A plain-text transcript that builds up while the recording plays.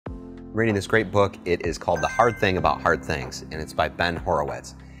I'm reading this great book. It is called The Hard Thing About Hard Things, and it's by Ben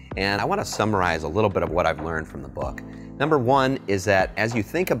Horowitz. And I want to summarize a little bit of what I've learned from the book. Number one is that as you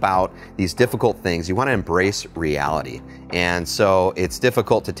think about these difficult things, you want to embrace reality. And so it's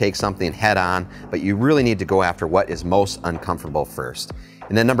difficult to take something head on, but you really need to go after what is most uncomfortable first.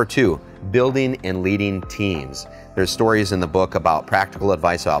 And then number two, building and leading teams. There's stories in the book about practical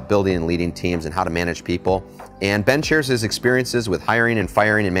advice about building and leading teams and how to manage people. And Ben shares his experiences with hiring and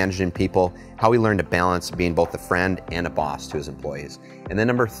firing and managing people, how he learned to balance being both a friend and a boss to his employees. And then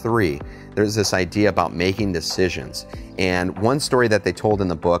number three, there's this idea about making decisions. And one story that they told in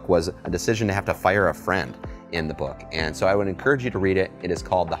the book was a decision to have to fire a friend in the book. And so I would encourage you to read it. It is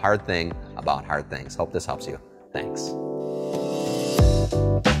called The Hard Thing About Hard Things. Hope this helps you. Thanks.